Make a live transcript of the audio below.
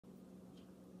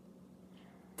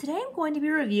Today I'm going to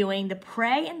be reviewing the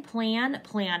Pray and Plan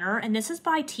Planner, and this is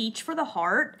by Teach for the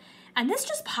Heart. And this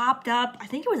just popped up, I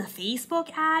think it was a Facebook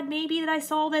ad maybe that I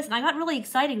saw this, and I got really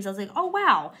excited because I was like, oh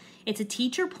wow, it's a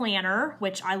teacher planner,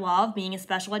 which I love being a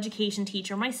special education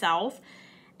teacher myself,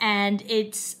 and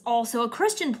it's also a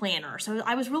Christian planner. So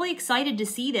I was really excited to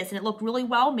see this, and it looked really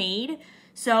well made.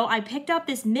 So I picked up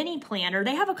this mini planner.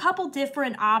 They have a couple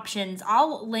different options.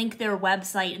 I'll link their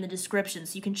website in the description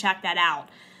so you can check that out.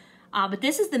 But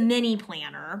this is the mini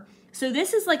planner. So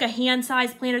this is like a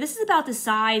hand-sized planner. This is about the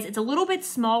size. It's a little bit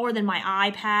smaller than my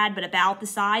iPad, but about the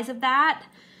size of that.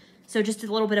 So just a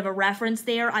little bit of a reference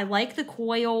there. I like the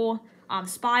coil,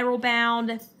 spiral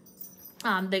bound.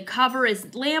 The cover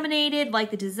is laminated,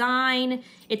 like the design.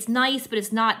 It's nice, but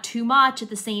it's not too much at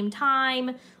the same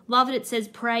time. Love that it says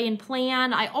Pray and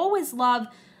Plan. I always love,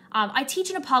 I teach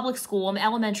in a public school. I'm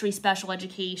elementary special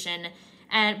education.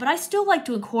 But I still like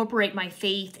to incorporate my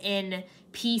faith in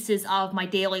pieces of my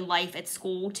daily life at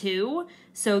school too.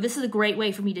 So this is a great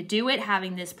way for me to do it,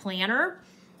 having this planner.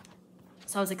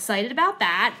 So I was excited about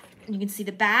that. You can see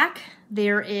the back.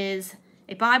 There is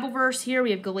a Bible verse here.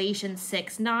 We have Galatians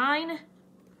 6:9.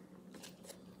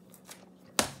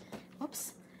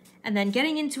 Whoops. And then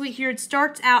getting into it here, it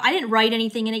starts out, I didn't write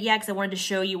anything in it yet because I wanted to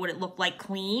show you what it looked like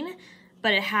clean.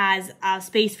 But it has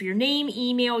space for your name,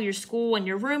 email, your school, and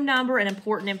your room number, and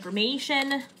important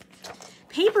information.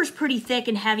 Paper's pretty thick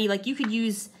and heavy. Like you could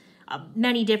use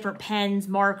many different pens,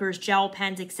 markers, gel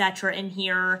pens, etc. in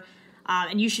here.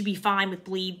 And you should be fine with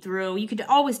bleed through. You could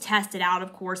always test it out,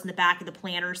 of course, in the back of the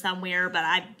planner somewhere.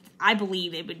 But I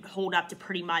believe it would hold up to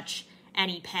pretty much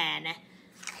any pen.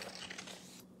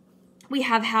 We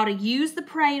have how to use the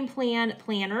Pray and Plan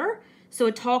planner. So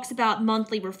it talks about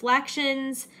monthly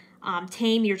reflections,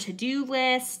 tame your to-do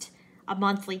list, a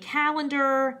monthly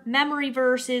calendar, memory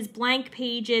verses, blank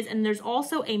pages, and there's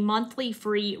also a monthly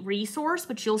free resource,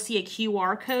 which you'll see a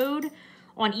QR code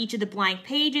on each of the blank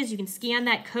pages. You can scan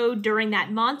that code during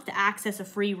that month to access a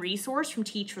free resource from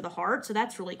Teach for the Heart, so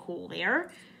that's really cool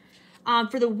there.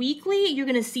 For the weekly, you're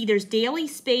going to see there's daily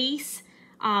space,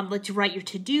 to write your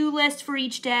to-do list for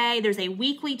each day. There's a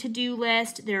weekly to-do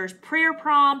list. There's prayer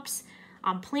prompts.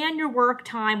 Plan your work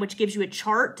time, which gives you a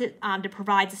chart to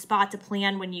provide a spot to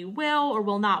plan when you will or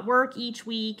will not work each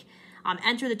week.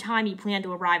 Enter the time you plan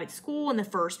to arrive at school in the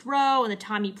first row and the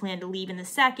time you plan to leave in the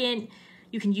second.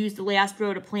 You can use the last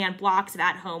row to plan blocks of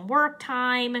at-home work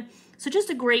time. So just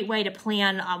a great way to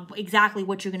plan exactly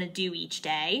what you're going to do each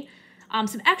day.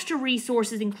 Some extra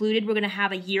resources included. We're going to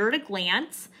have a year at a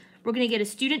glance. We're going to get a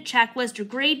student checklist or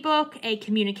grade book, a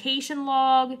communication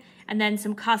log, and then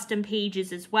some custom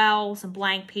pages as well, some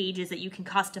blank pages that you can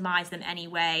customize them any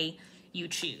way you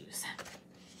choose.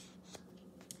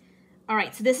 All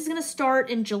right, so this is going to start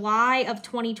in July of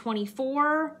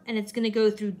 2024, and it's going to go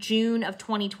through June of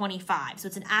 2025. So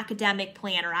it's an academic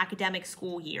planner, academic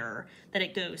school year that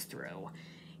it goes through.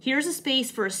 Here's a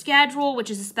space for a schedule, which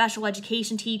is a special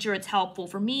education teacher. It's helpful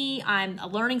for me. I'm a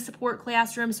learning support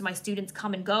classroom, so my students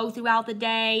come and go throughout the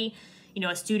day. You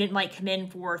know, a student might come in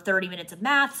for 30 minutes of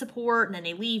math support, and then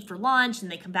they leave for lunch,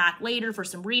 and they come back later for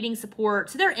some reading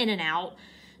support. So they're in and out.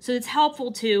 So it's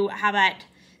helpful to have that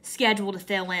schedule to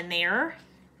fill in there.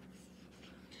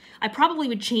 I probably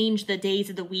would change the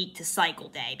days of the week to cycle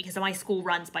day because my school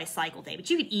runs by cycle day, but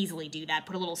you could easily do that.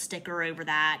 Put a little sticker over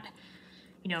that.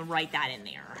 You know, write that in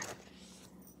there.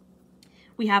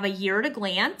 We have a year at a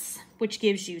glance, which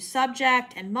gives you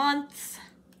subject and months.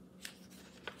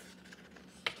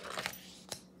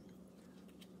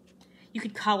 You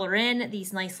could color in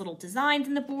these nice little designs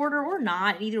in the border or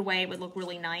not. Either way, it would look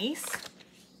really nice.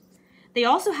 They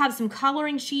also have some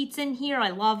coloring sheets in here. I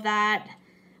love that.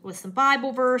 With some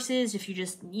Bible verses. If you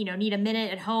just, you know, need a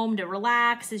minute at home to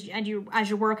relax as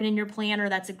you're working in your planner,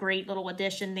 that's a great little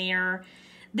addition there.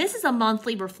 This is a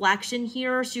monthly reflection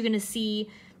here, so you're going to see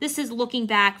this is looking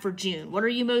back for June. What are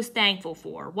you most thankful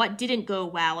for? What didn't go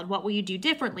well, and what will you do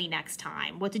differently next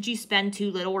time? What did you spend too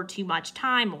little or too much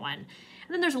time on? And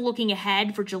then there's a looking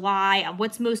ahead for July on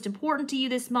what's most important to you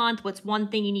this month, what's one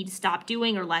thing you need to stop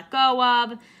doing or let go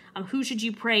of, who should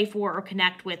you pray for or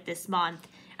connect with this month.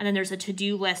 And then there's a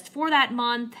to-do list for that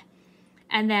month.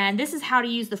 And then this is how to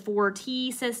use the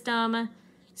 4T system.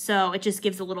 So it just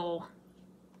gives a little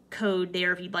code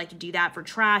there if you'd like to do that for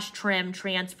trash, trim,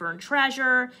 transfer, and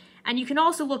treasure. And you can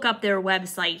also look up their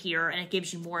website here and it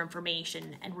gives you more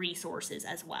information and resources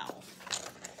as well.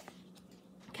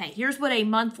 Okay, here's what a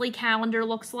monthly calendar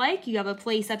looks like. You have a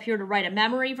place up here to write a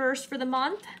memory verse for the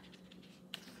month.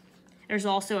 There's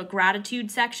also a gratitude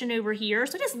section over here.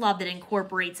 So I just love that it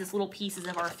incorporates these little pieces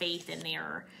of our faith in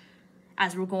there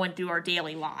as we're going through our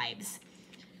daily lives.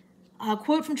 A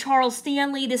quote from Charles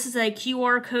Stanley. This is a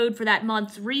QR code for that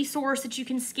month's resource that you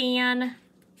can scan.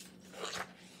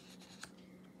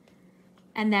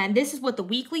 And then this is what the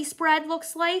weekly spread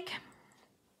looks like.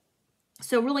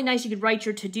 So really nice. You could write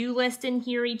your to-do list in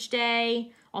here each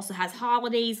day. Also has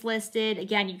holidays listed.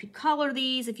 Again, you could color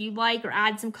these if you like, or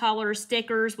add some colors.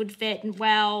 Stickers would fit in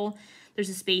well. There's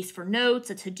a space for notes,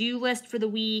 a to-do list for the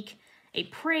week, a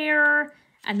prayer,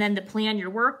 and then the plan your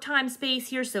work time space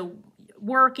here. So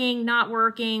working, not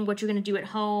working, what you're going to do at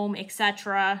home,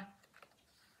 etc.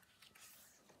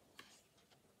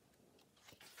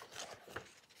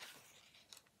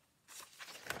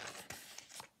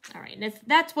 All right, and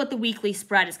that's what the weekly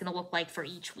spread is going to look like for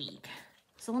each week.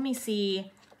 So let me see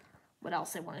what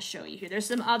else I want to show you here. There's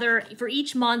some other, for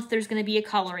each month, there's going to be a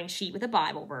coloring sheet with a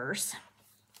Bible verse,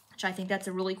 which I think that's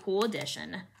a really cool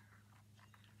addition.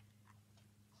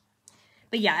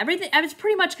 But yeah, everything, it's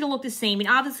pretty much going to look the same. I mean,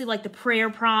 obviously, like the prayer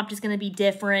prompt is going to be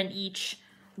different each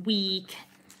week,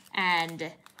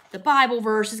 and the Bible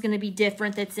verse is going to be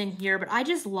different that's in here. But I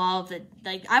just love that,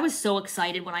 like, I was so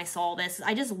excited when I saw this.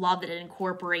 I just love that it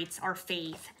incorporates our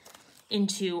faith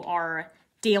into our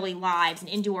daily lives and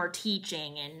into our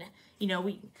teaching. And, you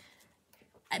know,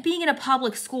 being in a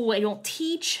public school, I don't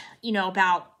teach, you know,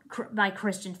 about my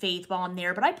Christian faith while I'm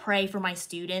there, but I pray for my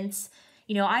students.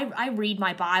 You know, I read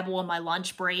my Bible on my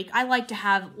lunch break. I like to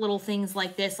have little things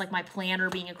like this, like my planner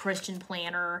being a Christian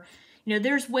planner. You know,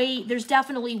 there's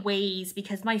definitely ways,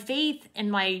 because my faith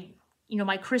and my, you know,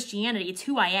 my Christianity, it's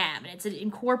who I am, and it's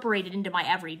incorporated into my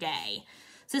everyday.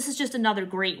 So this is just another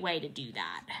great way to do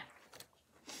that.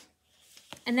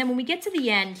 And then when we get to the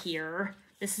end here,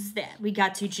 we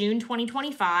got to June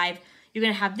 2025. You're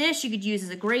going to have this you could use as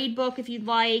a grade book if you'd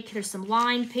like. There's some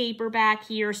lined paper back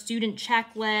here, student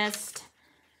checklist.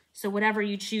 So whatever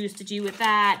you choose to do with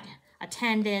that,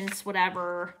 attendance,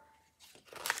 whatever.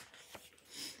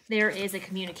 There is a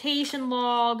communication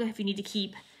log if you need to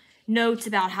keep notes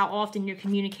about how often you're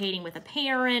communicating with a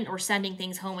parent or sending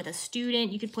things home with a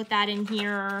student. You could put that in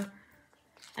here.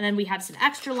 And then we have some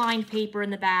extra lined paper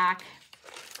in the back.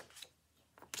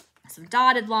 Some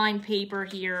dotted line paper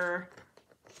here.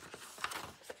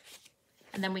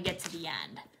 And then we get to the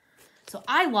end. So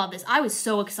I love this. I was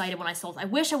so excited when I saw this. I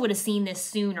wish I would have seen this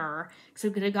sooner, because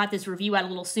we could have got this review out a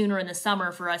little sooner in the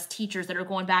summer for us teachers that are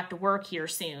going back to work here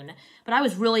soon. But I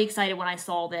was really excited when I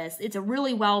saw this. It's a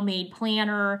really well-made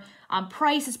planner.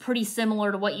 Price is pretty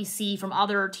similar to what you see from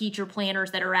other teacher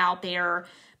planners that are out there.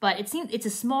 But it's a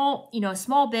small, you know, a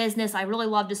small business. I really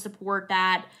love to support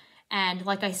that. And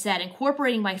like I said,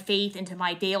 incorporating my faith into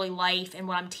my daily life and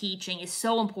what I'm teaching is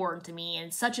so important to me,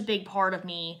 and such a big part of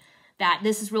me that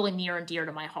this is really near and dear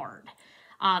to my heart.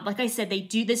 Like I said,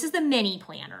 this is the mini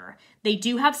planner. They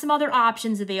do have some other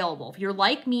options available. If you're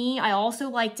like me, I also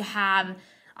like to have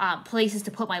places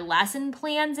to put my lesson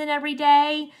plans in every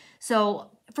day. So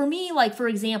for me, like, for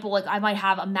example, like I might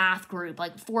have a math group,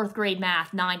 like 4th grade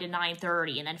math, 9 to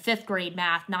 9:30, and then 5th grade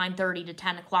math, 9:30 to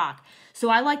 10 o'clock. So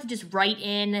I like to just write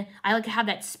in, I like to have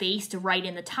that space to write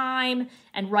in the time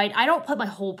and I don't put my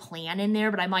whole plan in there,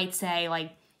 but I might say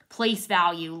like place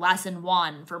value, lesson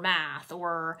 1 for math,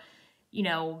 or, you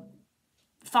know,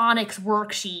 phonics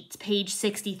worksheets, page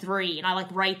 63, and I like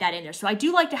write that in there. So I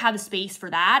do like to have a space for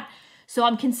that. So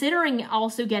I'm considering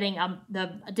also getting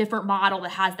a different model that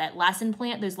has that lesson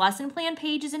plan, those lesson plan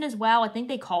pages in as well. I think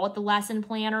they call it the lesson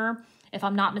planner, if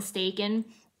I'm not mistaken.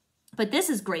 But this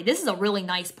is great. This is a really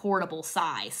nice portable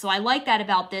size. So I like that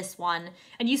about this one.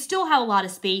 And you still have a lot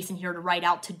of space in here to write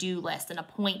out to-do lists and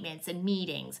appointments and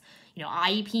meetings. You know,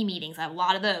 IEP meetings, I have a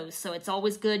lot of those. So it's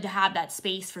always good to have that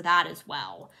space for that as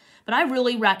well. But I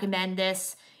really recommend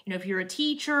this. You know, if you're a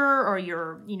teacher or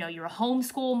you're a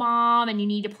homeschool mom and you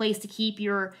need a place to keep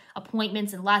your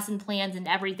appointments and lesson plans and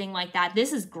everything like that,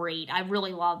 this is great. I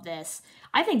really love this.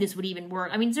 I think this would even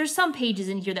work. I mean, there's some pages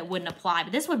in here that wouldn't apply,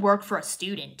 but this would work for a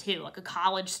student too, like a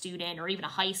college student or even a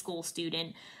high school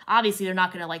student. Obviously, they're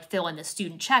not going to like fill in the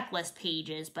student checklist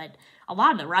pages, but a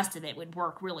lot of the rest of it would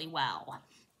work really well.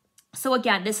 So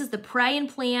again, this is the Pray and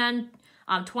Plan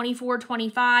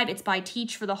 24-25. It's by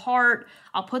Teach for the Heart.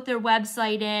 I'll put their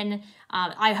website in.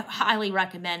 I highly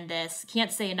recommend this.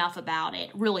 Can't say enough about it.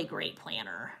 Really great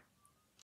planner.